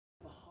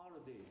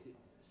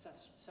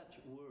such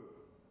word.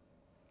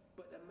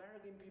 But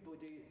American people,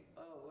 we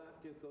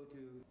have to go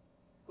to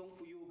Kung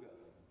Fu Yoga.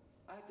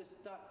 I have to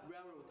start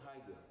Railroad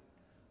Tiger.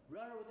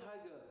 Railroad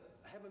Tiger,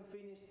 I haven't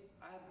finished.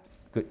 I have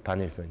good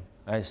punishment.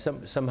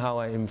 Somehow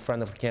I'm in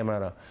front of the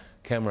camera.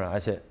 I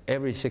said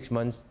every 6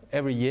 months,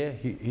 every year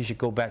he should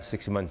go back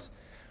 6 months.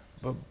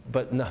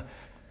 But no,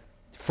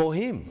 for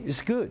him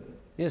it's good.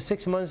 Yeah,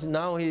 6 months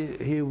now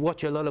he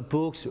watch a lot of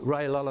books,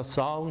 write a lot of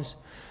songs,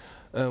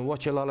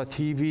 watch a lot of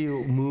TV,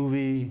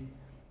 movie,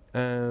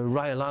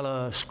 write a lot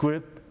of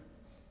script.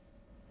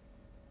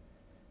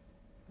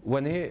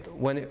 When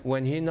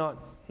he not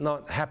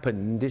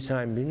happened this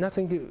time,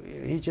 nothing.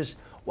 He just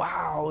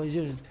wow. He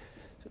just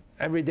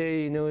every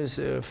day, you know, is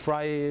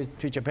fly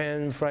to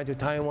Japan, fly to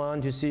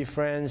Taiwan to see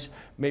friends.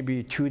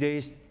 Maybe 2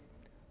 days,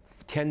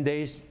 10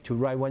 days to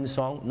write one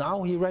song.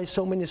 Now he writes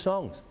so many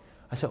songs.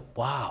 I said,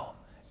 wow,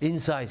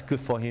 inside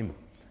good for him.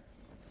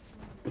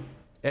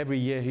 Every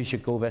year he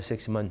should go back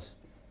 6 months.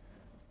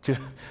 Just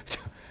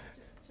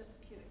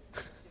kidding.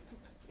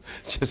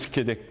 Just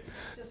kidding.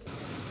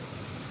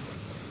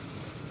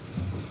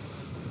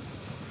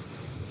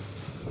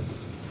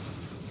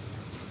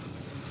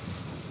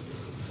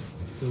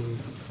 Mm.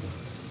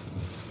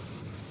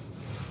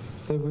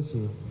 对不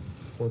起，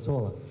我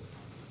错了。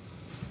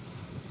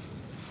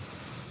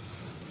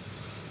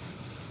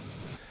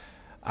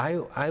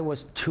I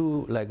was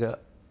too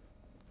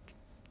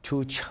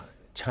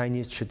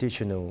Chinese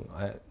traditional.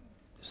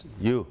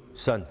 You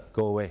son,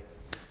 go away.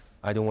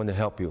 I don't want to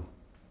help you.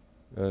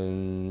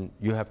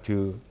 You have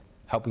to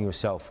help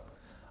yourself.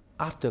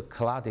 After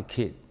Karate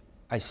Kid,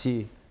 I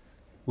see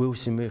Will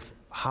Smith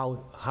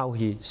how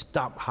he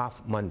stopped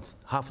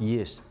half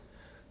years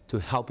to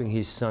helping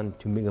his son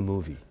to make a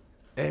movie.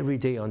 Every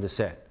day on the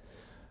set,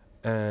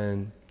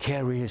 and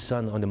carry his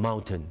son on the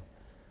mountain.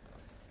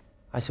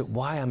 I said,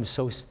 why I'm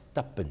so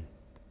stubborn?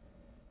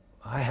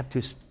 I have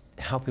to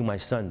helping my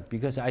son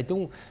because I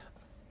don't,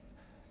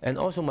 and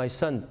also my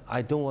son,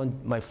 I don't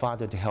want my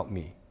father to help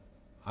me.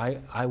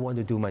 I want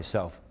to do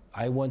myself.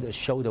 I want to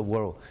show the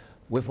world,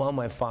 without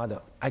my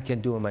father, I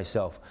can do it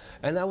myself.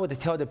 And I would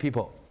tell the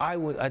people, I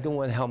don't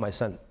want to help my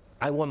son.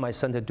 I want my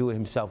son to do it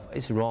himself.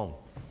 It's wrong.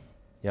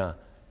 Yeah.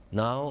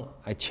 Now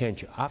I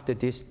change. After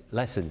this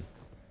lesson,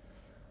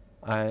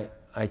 I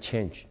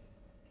change.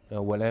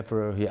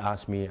 Whatever he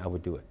asks me, I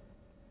would do it.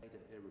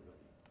 Everybody.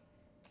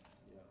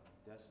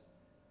 Yeah,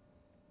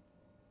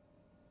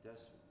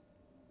 that's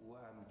what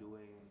I'm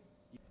doing.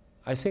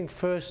 I think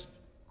first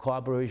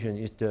collaboration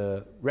is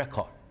the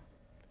record.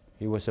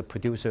 He was a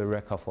producer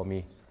record for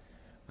me,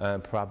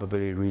 and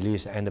probably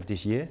release end of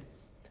this year.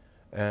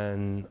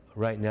 And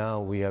right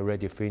now we are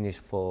ready to finish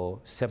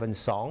for 7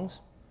 songs.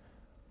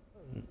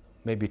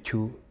 Maybe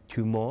two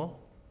more,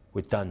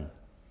 we're done.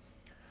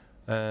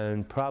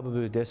 And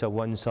probably there's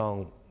one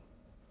song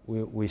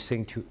we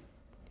sing to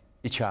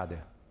each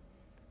other.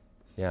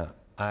 Yeah,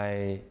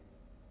 I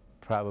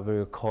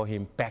probably call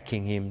him,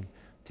 backing him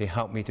to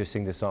help me to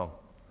sing the song.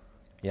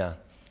 Yeah,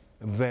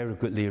 very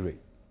good lyric.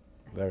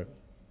 Very.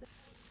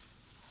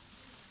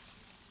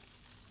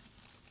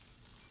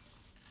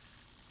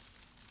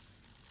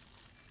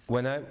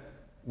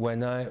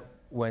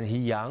 When he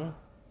young,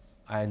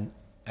 I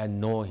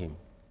know him.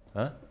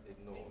 Huh?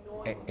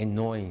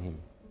 Ignoring him.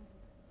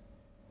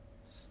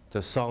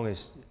 The song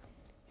is,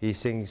 he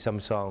sings some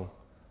song,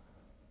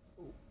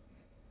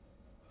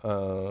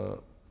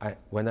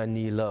 when I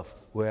need love,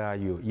 where are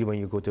you? Even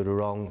you go to the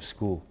wrong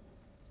school.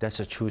 That's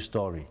a true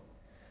story.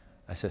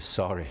 I said,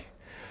 sorry,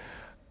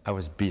 I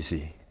was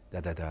busy,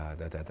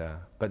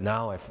 But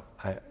now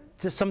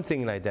just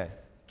something like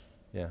that,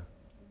 yeah.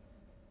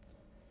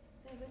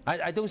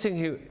 I don't think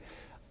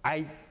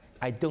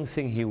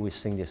he will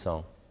sing this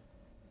song.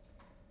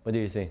 What do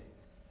you think?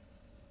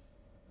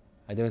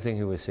 I don't think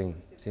he will sing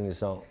the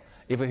song.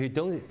 If he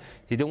don't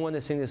want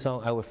to sing the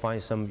song, I will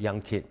find some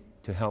young kid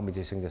to help me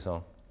to sing the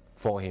song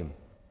for him.